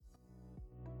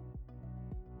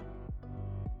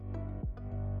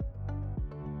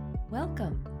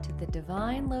Welcome to the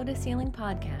Divine Lotus Healing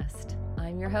Podcast.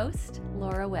 I'm your host,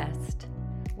 Laura West.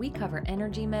 We cover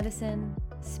energy medicine,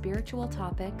 spiritual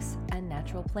topics, and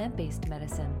natural plant-based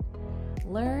medicine.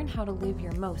 Learn how to live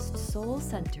your most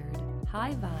soul-centered,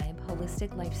 high-vibe,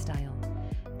 holistic lifestyle.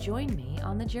 Join me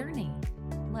on the journey.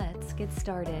 Let's get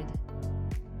started.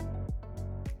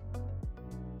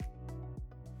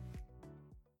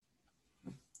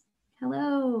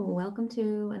 Hello, welcome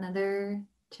to another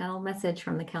channel message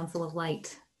from the Council of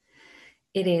Light.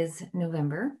 It is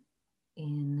November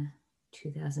in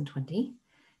 2020,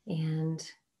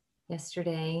 and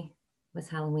yesterday was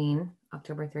Halloween,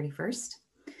 October 31st.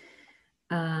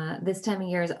 This time of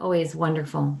year is always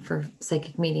wonderful for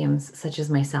psychic mediums such as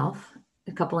myself.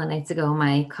 A couple of nights ago,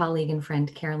 my colleague and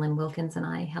friend Carolyn Wilkins and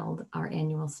I held our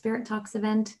annual Spirit Talks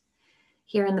event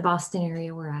here in the Boston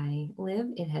area where I live.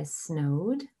 It has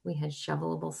snowed. We had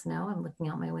shovelable snow. I'm looking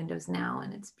out my windows now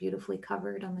and it's beautifully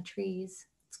covered on the trees.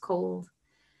 It's cold.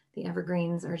 The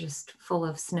evergreens are just full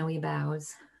of snowy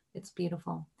boughs. It's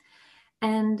beautiful.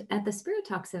 And at the Spirit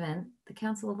Talks event, the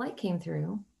Council of Light came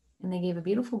through and they gave a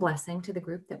beautiful blessing to the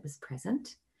group that was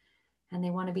present. And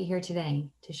they want to be here today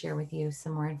to share with you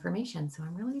some more information. So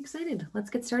I'm really excited. Let's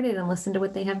get started and listen to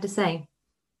what they have to say.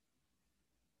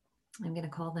 I'm going to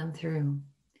call them through.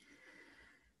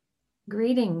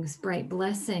 Greetings, bright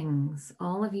blessings,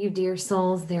 all of you dear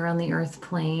souls there on the earth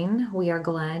plane. We are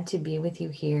glad to be with you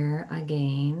here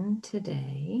again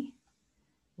today.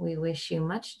 We wish you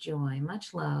much joy,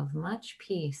 much love, much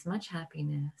peace, much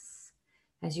happiness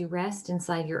as you rest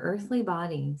inside your earthly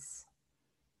bodies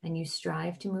and you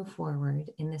strive to move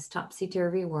forward in this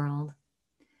topsy-turvy world.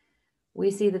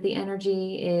 We see that the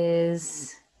energy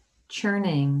is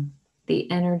churning. The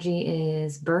energy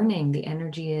is burning. The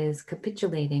energy is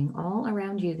capitulating all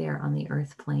around you there on the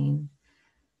earth plane.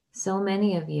 So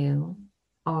many of you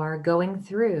are going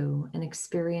through an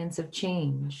experience of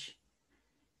change.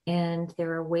 And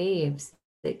there are waves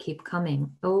that keep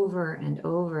coming over and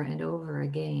over and over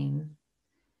again.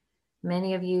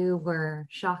 Many of you were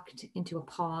shocked into a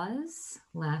pause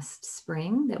last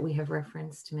spring that we have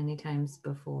referenced many times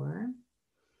before.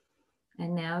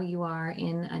 And now you are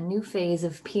in a new phase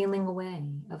of peeling away,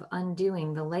 of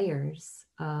undoing the layers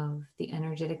of the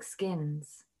energetic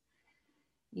skins.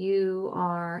 You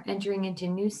are entering into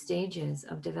new stages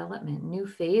of development, new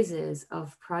phases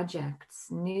of projects,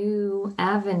 new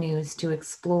avenues to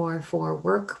explore for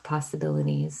work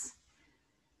possibilities.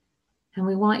 And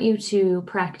we want you to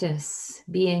practice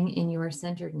being in your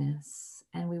centeredness.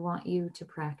 And we want you to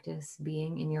practice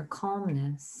being in your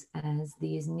calmness as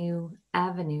these new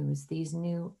avenues, these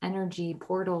new energy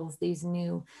portals, these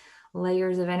new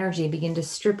layers of energy begin to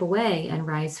strip away and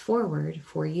rise forward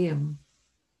for you.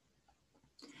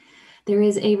 There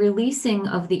is a releasing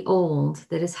of the old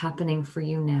that is happening for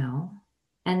you now.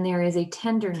 And there is a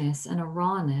tenderness and a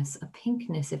rawness, a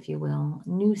pinkness, if you will,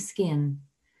 new skin,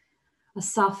 a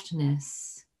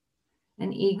softness,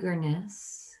 an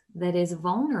eagerness that is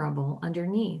vulnerable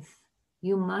underneath.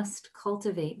 You must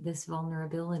cultivate this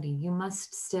vulnerability. You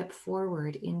must step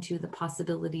forward into the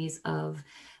possibilities of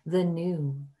the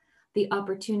new, the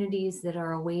opportunities that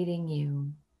are awaiting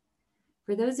you.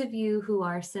 For those of you who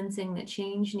are sensing that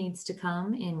change needs to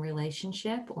come in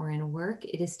relationship or in work,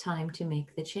 it is time to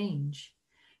make the change.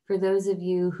 For those of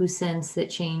you who sense that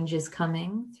change is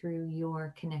coming through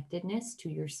your connectedness to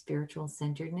your spiritual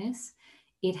centeredness,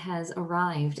 it has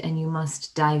arrived and you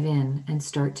must dive in and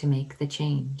start to make the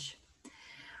change.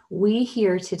 We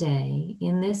here today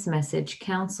in this message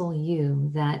counsel you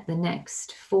that the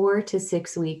next 4 to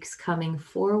 6 weeks coming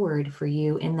forward for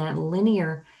you in that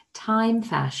linear time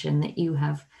fashion that you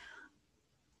have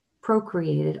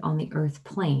procreated on the earth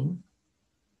plane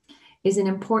is an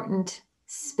important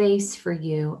space for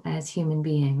you as human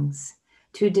beings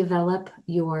to develop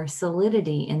your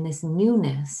solidity in this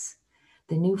newness.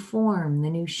 The new form, the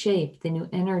new shape, the new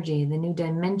energy, the new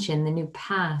dimension, the new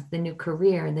path, the new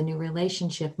career, the new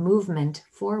relationship movement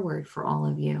forward for all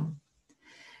of you.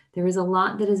 There is a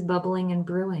lot that is bubbling and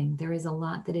brewing. There is a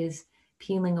lot that is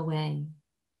peeling away.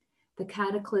 The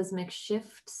cataclysmic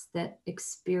shifts that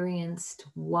experienced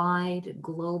wide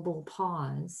global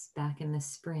pause back in the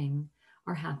spring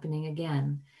are happening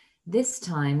again. This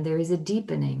time there is a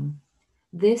deepening.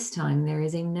 This time there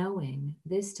is a knowing.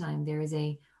 This time there is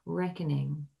a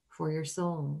reckoning for your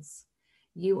souls.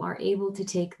 You are able to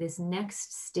take this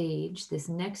next stage, this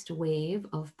next wave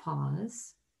of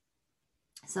pause.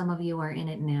 Some of you are in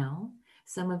it now.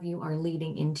 Some of you are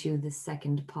leading into the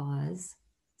second pause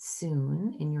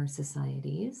soon in your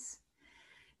societies.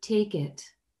 Take it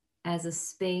as a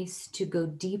space to go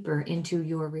deeper into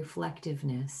your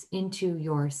reflectiveness, into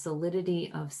your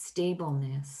solidity of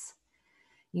stableness.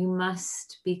 You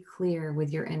must be clear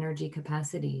with your energy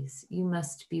capacities. You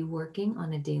must be working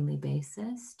on a daily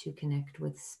basis to connect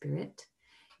with spirit.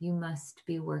 You must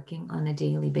be working on a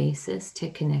daily basis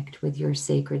to connect with your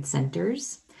sacred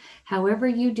centers. However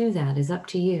you do that is up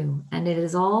to you, and it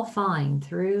is all fine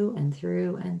through and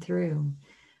through and through.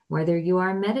 Whether you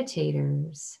are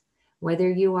meditators, whether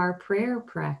you are prayer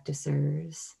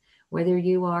practicers, whether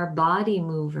you are body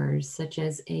movers, such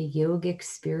as a yogic,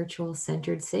 spiritual,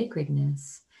 centered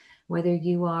sacredness, whether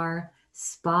you are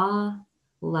spa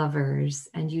lovers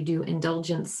and you do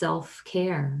indulgent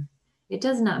self-care, it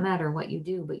does not matter what you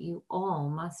do, but you all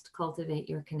must cultivate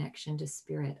your connection to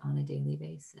spirit on a daily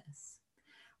basis.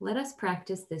 Let us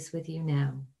practice this with you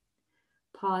now.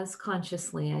 Pause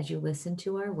consciously as you listen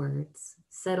to our words.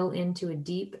 Settle into a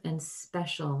deep and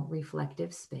special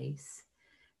reflective space.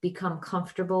 Become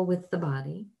comfortable with the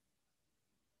body.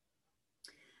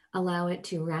 Allow it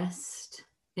to rest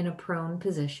in a prone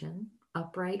position,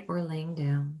 upright or laying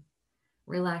down.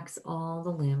 Relax all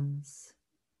the limbs.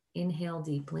 Inhale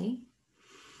deeply.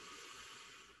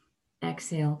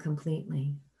 Exhale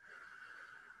completely.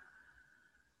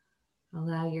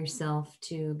 Allow yourself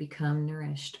to become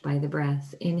nourished by the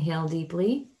breath. Inhale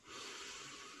deeply.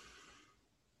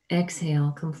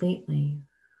 Exhale completely.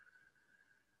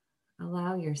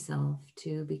 Allow yourself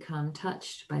to become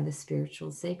touched by the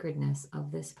spiritual sacredness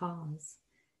of this pause.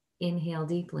 Inhale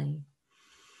deeply.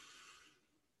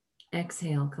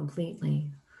 Exhale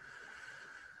completely.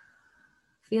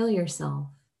 Feel yourself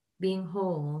being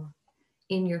whole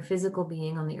in your physical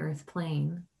being on the earth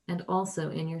plane and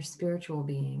also in your spiritual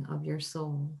being of your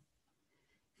soul.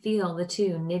 Feel the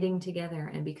two knitting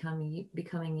together and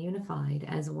becoming unified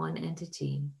as one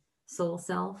entity, soul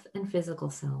self and physical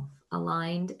self,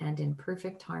 aligned and in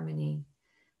perfect harmony.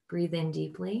 Breathe in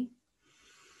deeply.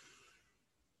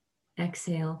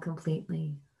 Exhale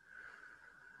completely.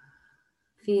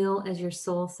 Feel as your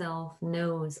soul self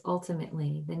knows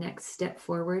ultimately the next step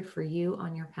forward for you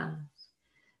on your path.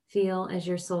 Feel as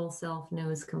your soul self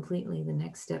knows completely the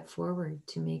next step forward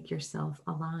to make yourself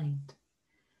aligned.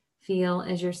 Feel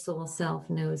as your soul self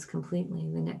knows completely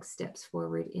the next steps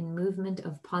forward in movement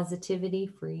of positivity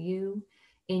for you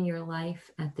in your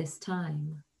life at this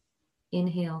time.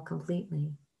 Inhale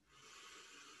completely.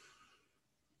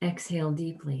 Exhale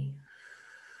deeply.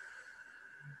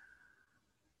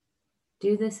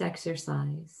 Do this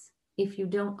exercise if you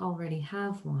don't already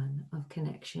have one of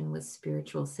connection with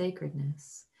spiritual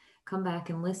sacredness. Come back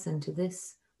and listen to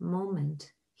this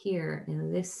moment here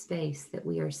in this space that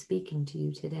we are speaking to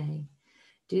you today.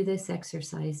 Do this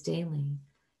exercise daily,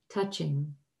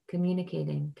 touching,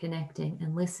 communicating, connecting,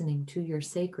 and listening to your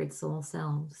sacred soul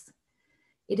selves.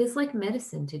 It is like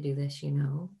medicine to do this, you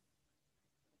know.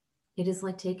 It is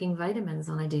like taking vitamins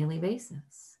on a daily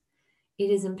basis. It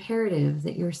is imperative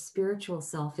that your spiritual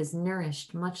self is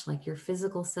nourished much like your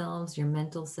physical selves, your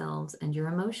mental selves, and your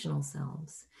emotional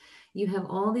selves. You have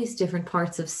all these different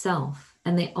parts of self,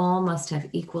 and they all must have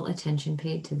equal attention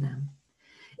paid to them.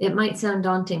 It might sound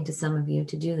daunting to some of you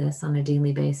to do this on a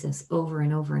daily basis over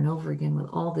and over and over again with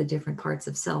all the different parts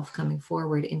of self coming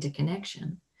forward into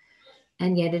connection.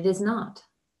 And yet it is not.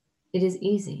 It is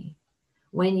easy.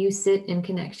 When you sit in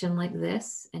connection like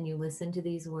this and you listen to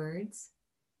these words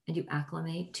and you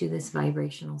acclimate to this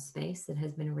vibrational space that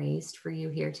has been raised for you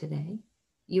here today,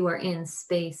 you are in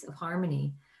space of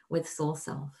harmony with soul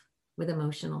self, with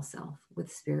emotional self,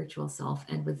 with spiritual self,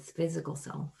 and with physical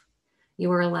self.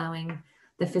 You are allowing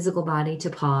the physical body to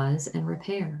pause and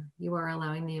repair. You are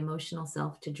allowing the emotional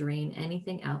self to drain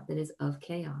anything out that is of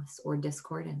chaos or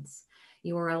discordance.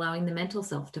 You are allowing the mental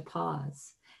self to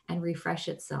pause and refresh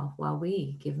itself while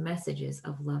we give messages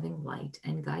of loving light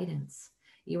and guidance.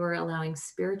 You are allowing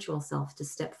spiritual self to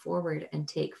step forward and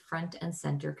take front and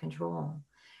center control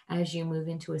as you move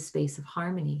into a space of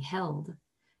harmony held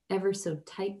ever so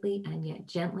tightly and yet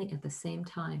gently at the same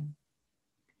time.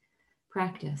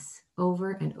 Practice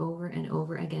over and over and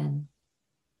over again,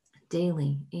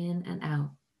 daily, in and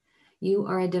out. You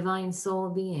are a divine soul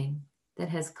being that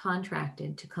has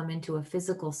contracted to come into a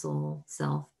physical soul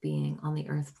self being on the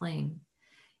earth plane.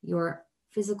 Your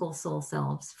physical soul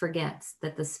selves forgets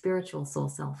that the spiritual soul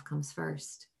self comes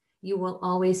first. You will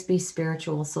always be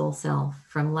spiritual soul self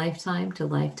from lifetime to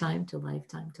lifetime to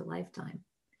lifetime to lifetime.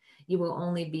 You will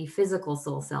only be physical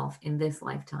soul self in this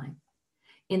lifetime.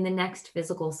 In the next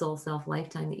physical soul self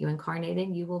lifetime that you incarnate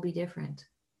in, you will be different.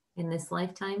 In this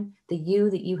lifetime, the you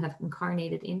that you have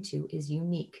incarnated into is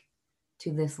unique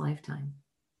to this lifetime.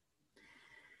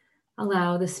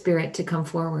 Allow the spirit to come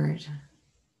forward.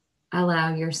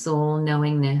 Allow your soul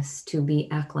knowingness to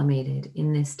be acclimated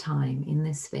in this time, in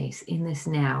this space, in this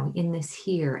now, in this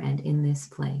here, and in this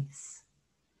place.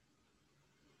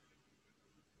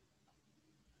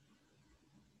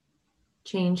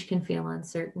 Change can feel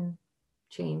uncertain.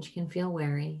 Change can feel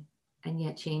wary. And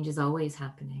yet change is always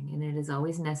happening, and it is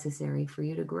always necessary for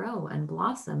you to grow and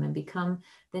blossom and become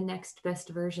the next best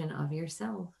version of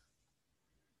yourself.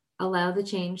 Allow the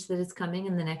change that is coming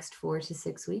in the next 4 to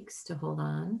 6 weeks to hold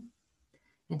on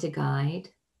and to guide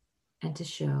and to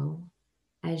show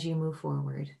as you move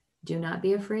forward. Do not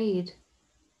be afraid.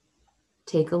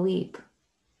 Take a leap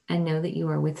and know that you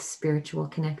are with spiritual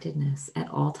connectedness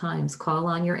at all times. Call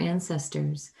on your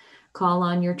ancestors, call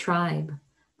on your tribe,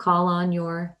 call on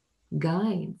your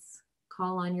guides,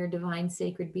 call on your divine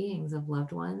sacred beings of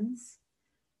loved ones,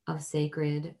 of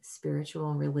sacred,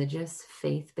 spiritual, religious,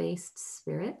 faith-based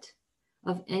spirit,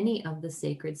 of any of the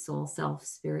sacred soul self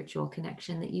spiritual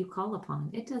connection that you call upon.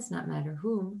 It does not matter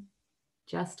whom,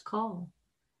 just call.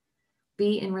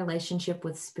 Be in relationship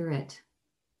with spirit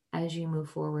as you move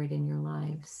forward in your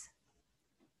lives.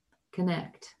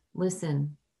 Connect,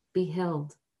 listen, be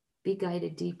held, be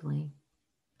guided deeply.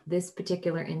 This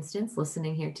particular instance,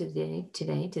 listening here today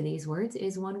to these words,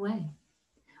 is one way.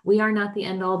 We are not the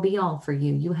end all be all for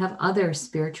you. You have other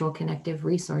spiritual connective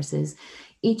resources,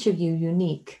 each of you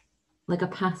unique, like a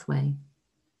pathway,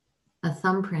 a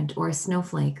thumbprint, or a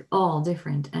snowflake, all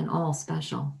different and all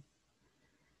special.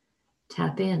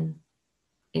 Tap in.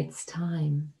 It's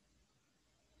time.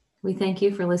 We thank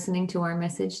you for listening to our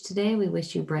message today. We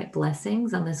wish you bright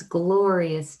blessings on this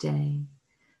glorious day.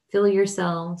 Fill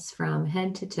yourselves from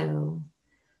head to toe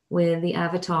with the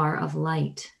avatar of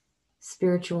light,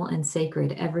 spiritual and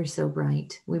sacred, ever so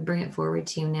bright. We bring it forward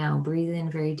to you now. Breathe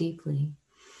in very deeply.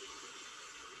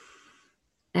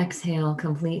 Exhale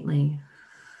completely.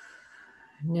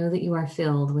 Know that you are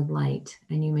filled with light,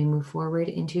 and you may move forward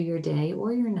into your day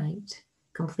or your night,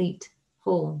 complete,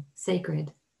 whole,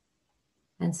 sacred,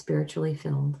 and spiritually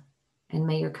filled. And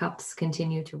may your cups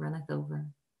continue to runneth over.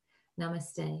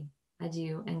 Namaste.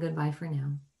 Adieu and goodbye for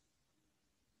now.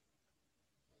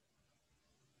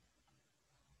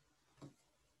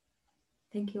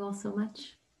 Thank you all so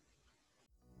much.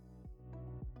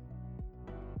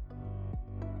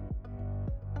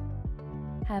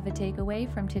 Have a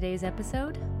takeaway from today's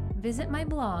episode? Visit my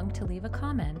blog to leave a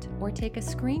comment or take a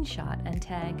screenshot and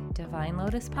tag Divine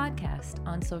Lotus Podcast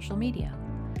on social media.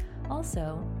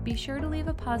 Also, be sure to leave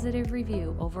a positive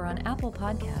review over on Apple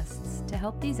Podcasts to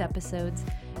help these episodes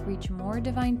reach more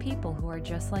divine people who are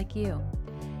just like you.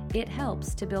 It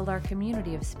helps to build our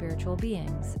community of spiritual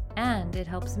beings, and it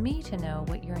helps me to know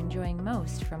what you're enjoying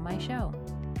most from my show.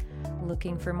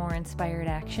 Looking for more inspired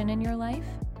action in your life?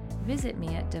 Visit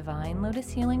me at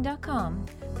divinelotushealing.com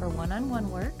for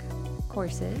one-on-one work,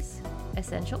 courses,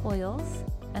 essential oils,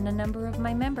 and a number of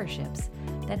my memberships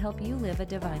that help you live a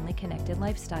divinely connected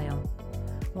lifestyle.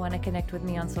 Want to connect with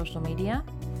me on social media?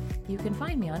 You can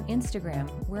find me on Instagram,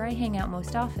 where I hang out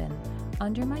most often,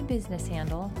 under my business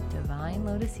handle, Divine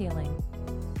Lotus Healing.